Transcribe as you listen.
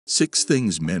6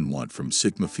 things men want from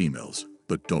Sigma females,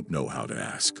 but don't know how to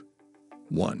ask.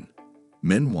 1.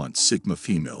 Men want Sigma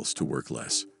females to work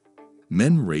less.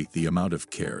 Men rate the amount of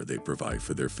care they provide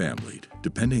for their family,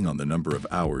 depending on the number of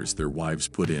hours their wives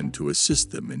put in to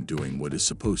assist them in doing what is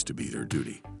supposed to be their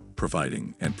duty,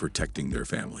 providing and protecting their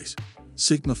families.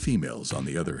 Sigma females, on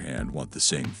the other hand, want the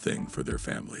same thing for their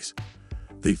families.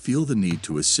 They feel the need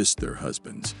to assist their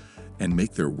husbands and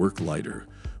make their work lighter,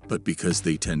 but because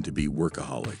they tend to be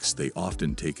workaholics, they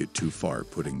often take it too far,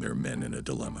 putting their men in a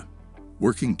dilemma.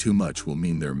 Working too much will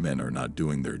mean their men are not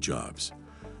doing their jobs.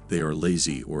 They are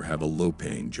lazy or have a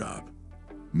low-paying job.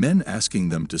 Men asking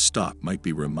them to stop might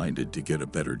be reminded to get a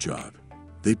better job.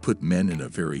 They put men in a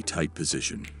very tight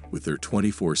position with their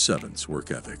 24/7 work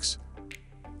ethics.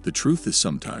 The truth is,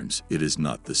 sometimes it is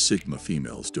not the Sigma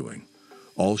female's doing.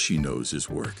 All she knows is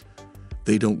work.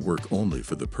 They don't work only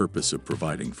for the purpose of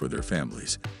providing for their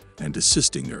families and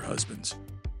assisting their husbands.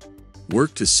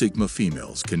 Work to Sigma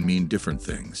females can mean different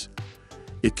things.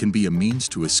 It can be a means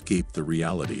to escape the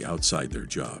reality outside their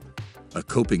job, a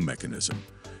coping mechanism,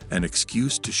 an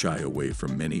excuse to shy away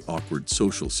from many awkward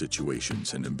social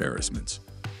situations and embarrassments.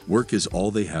 Work is all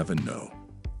they have and know.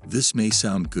 This may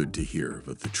sound good to hear,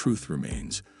 but the truth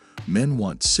remains, men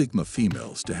want Sigma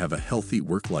females to have a healthy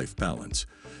work-life balance,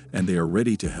 and they are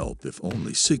ready to help if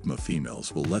only Sigma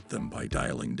females will let them, by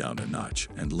dialing down a notch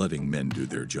and letting men do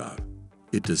their job.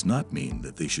 It does not mean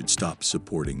that they should stop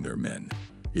supporting their men.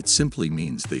 It simply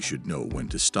means they should know when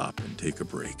to stop and take a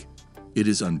break. It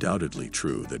is undoubtedly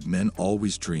true that men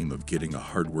always dream of getting a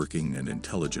hardworking and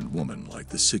intelligent woman like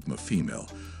the Sigma female,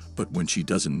 but when she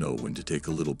doesn't know when to take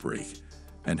a little break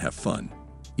and have fun,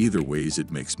 either ways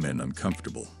it makes men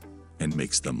uncomfortable and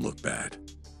makes them look bad.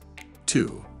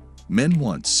 2. Men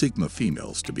want Sigma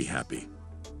females to be happy.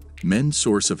 Men's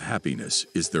source of happiness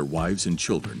is their wives and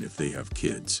children if they have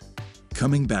kids.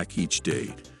 Coming back each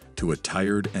day to a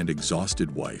tired and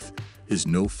exhausted wife is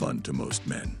no fun to most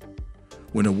men.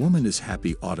 When a woman is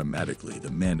happy, automatically the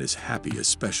man is happy,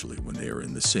 especially when they are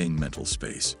in the same mental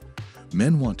space.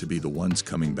 Men want to be the ones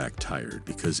coming back tired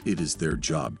because it is their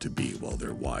job to be, while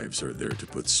their wives are there to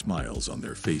put smiles on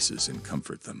their faces and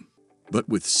comfort them. But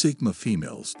with Sigma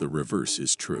females, the reverse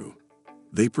is true.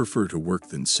 They prefer to work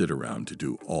than sit around to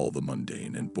do all the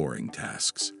mundane and boring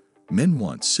tasks. Men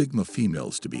want Sigma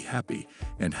females to be happy,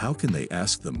 and how can they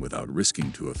ask them without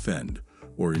risking to offend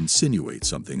or insinuate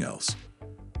something else?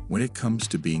 When it comes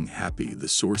to being happy, the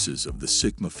sources of the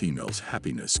Sigma female's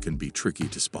happiness can be tricky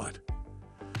to spot.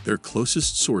 Their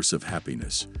closest source of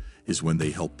happiness is when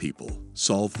they help people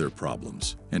solve their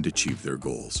problems and achieve their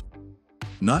goals.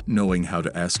 Not knowing how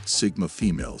to ask Sigma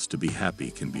females to be happy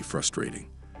can be frustrating.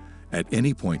 At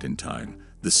any point in time,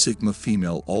 the Sigma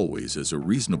female always has a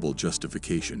reasonable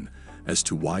justification as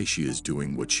to why she is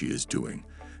doing what she is doing,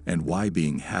 and why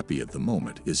being happy at the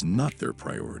moment is not their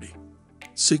priority.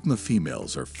 Sigma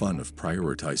females are fond of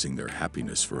prioritizing their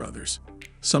happiness for others.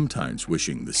 Sometimes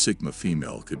wishing the Sigma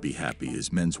female could be happy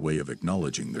is men's way of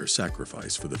acknowledging their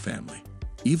sacrifice for the family.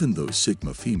 Even though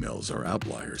Sigma females are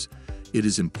outliers, it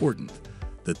is important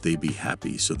that they be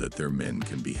happy so that their men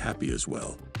can be happy as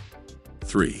well.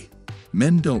 3.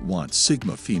 Men don't want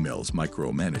Sigma females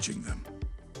micromanaging them.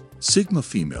 Sigma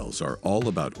females are all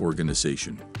about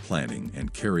organization, planning,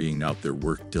 and carrying out their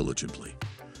work diligently.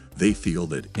 They feel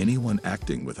that anyone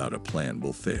acting without a plan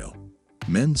will fail.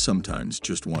 Men sometimes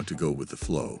just want to go with the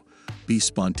flow, be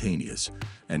spontaneous,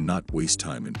 and not waste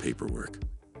time in paperwork.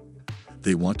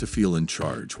 They want to feel in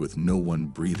charge with no one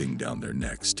breathing down their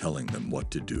necks telling them what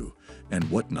to do and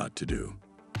what not to do.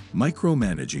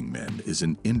 Micromanaging men is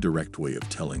an indirect way of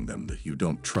telling them that you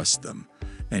don't trust them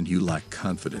and you lack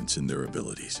confidence in their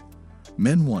abilities.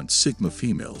 Men want Sigma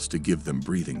females to give them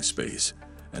breathing space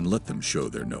and let them show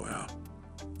their know-how.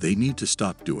 They need to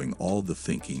stop doing all the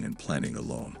thinking and planning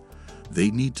alone.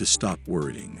 They need to stop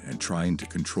worrying and trying to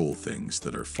control things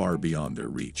that are far beyond their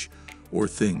reach, or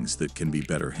things that can be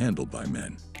better handled by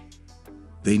men.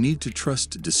 They need to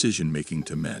trust decision-making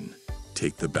to men,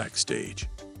 take the backstage,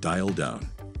 dial down,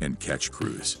 and catch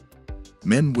cruise.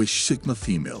 Men wish Sigma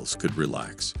females could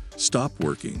relax, stop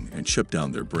working, and shut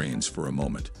down their brains for a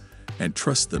moment, and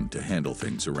trust them to handle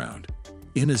things around.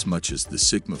 Inasmuch as the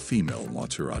Sigma female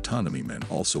wants her autonomy, men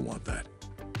also want that.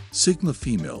 Sigma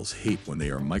females hate when they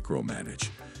are micromanaged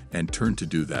and turn to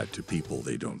do that to people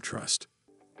they don't trust.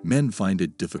 Men find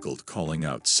it difficult calling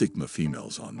out Sigma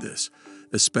females on this,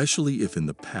 especially if in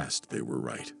the past they were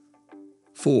right.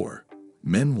 4.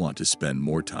 Men want to spend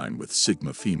more time with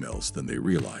Sigma females than they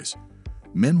realize.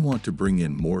 Men want to bring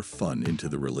in more fun into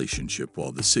the relationship,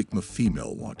 while the Sigma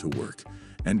female want to work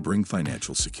and bring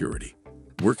financial security.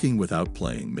 Working without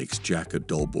playing makes Jack a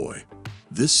dull boy.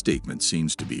 This statement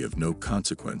seems to be of no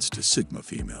consequence to Sigma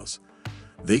females.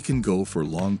 They can go for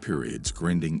long periods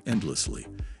grinding endlessly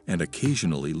and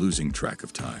occasionally losing track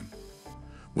of time.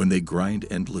 When they grind,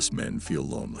 endless men feel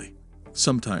lonely.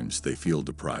 Sometimes they feel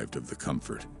deprived of the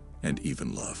comfort and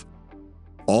even love.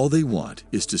 All they want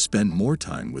is to spend more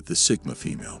time with the Sigma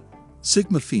female.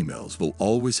 Sigma females will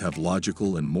always have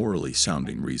logical and morally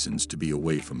sounding reasons to be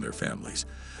away from their families,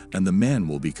 and the man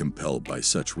will be compelled by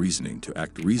such reasoning to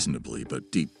act reasonably,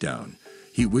 but deep down,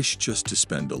 he wished just to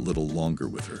spend a little longer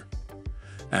with her.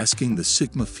 Asking the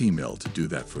Sigma female to do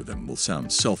that for them will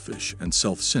sound selfish and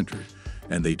self-centered,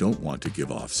 and they don't want to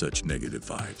give off such negative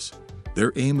vibes.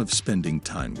 Their aim of spending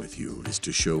time with you is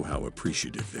to show how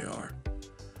appreciative they are.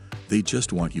 They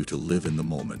just want you to live in the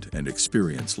moment and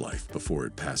experience life before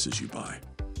it passes you by.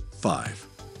 5.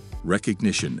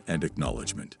 Recognition and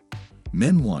acknowledgement.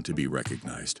 Men want to be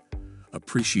recognized,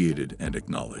 appreciated, and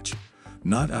acknowledged,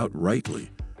 not outrightly,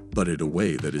 but in a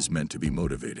way that is meant to be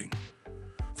motivating.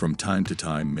 From time to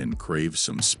time, men crave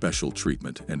some special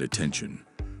treatment and attention,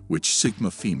 which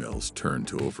Sigma females turn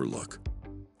to overlook.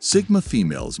 Sigma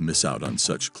females miss out on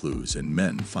such clues, and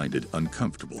men find it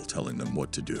uncomfortable telling them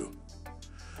what to do.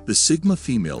 The Sigma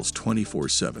female's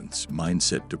 24/7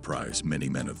 mindset deprives many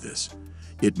men of this.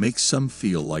 It makes some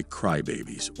feel like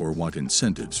crybabies or want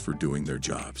incentives for doing their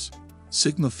jobs.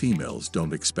 Sigma females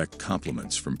don't expect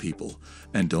compliments from people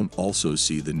and don't also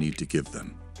see the need to give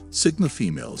them. Sigma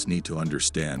females need to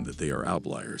understand that they are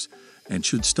outliers and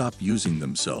should stop using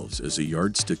themselves as a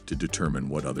yardstick to determine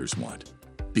what others want.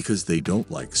 Because they don't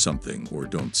like something or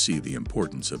don't see the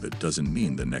importance of it doesn't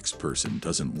mean the next person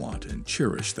doesn't want and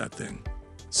cherish that thing.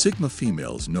 Sigma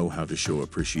females know how to show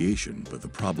appreciation, but the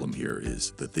problem here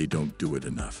is that they don't do it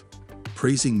enough.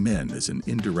 Praising men is an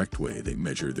indirect way they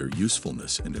measure their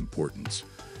usefulness and importance,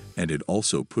 and it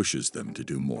also pushes them to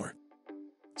do more.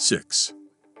 6.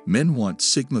 Men want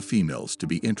Sigma females to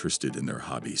be interested in their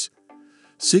hobbies.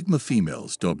 Sigma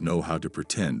females don't know how to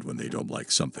pretend when they don't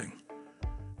like something.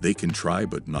 They can try,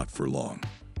 but not for long.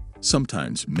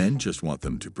 Sometimes men just want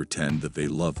them to pretend that they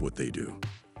love what they do.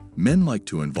 Men like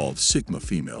to involve Sigma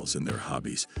females in their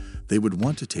hobbies. They would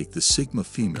want to take the Sigma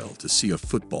female to see a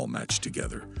football match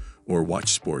together or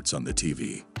watch sports on the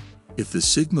TV. If the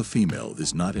Sigma female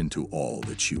is not into all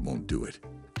that, she won't do it.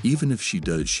 Even if she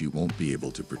does, she won't be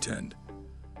able to pretend.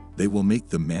 They will make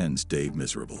the man's day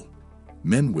miserable.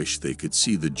 Men wish they could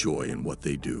see the joy in what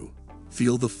they do,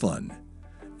 feel the fun,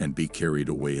 and be carried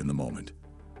away in the moment.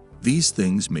 These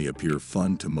things may appear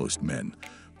fun to most men,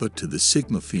 but to the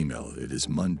Sigma female it is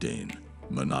mundane,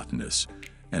 monotonous,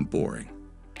 and boring.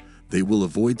 They will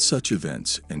avoid such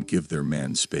events and give their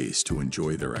man space to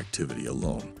enjoy their activity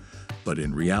alone, but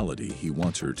in reality he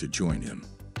wants her to join him.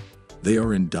 They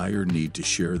are in dire need to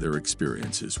share their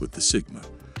experiences with the Sigma,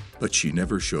 but she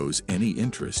never shows any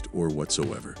interest or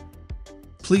whatsoever.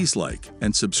 Please like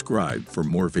and subscribe for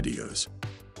more videos.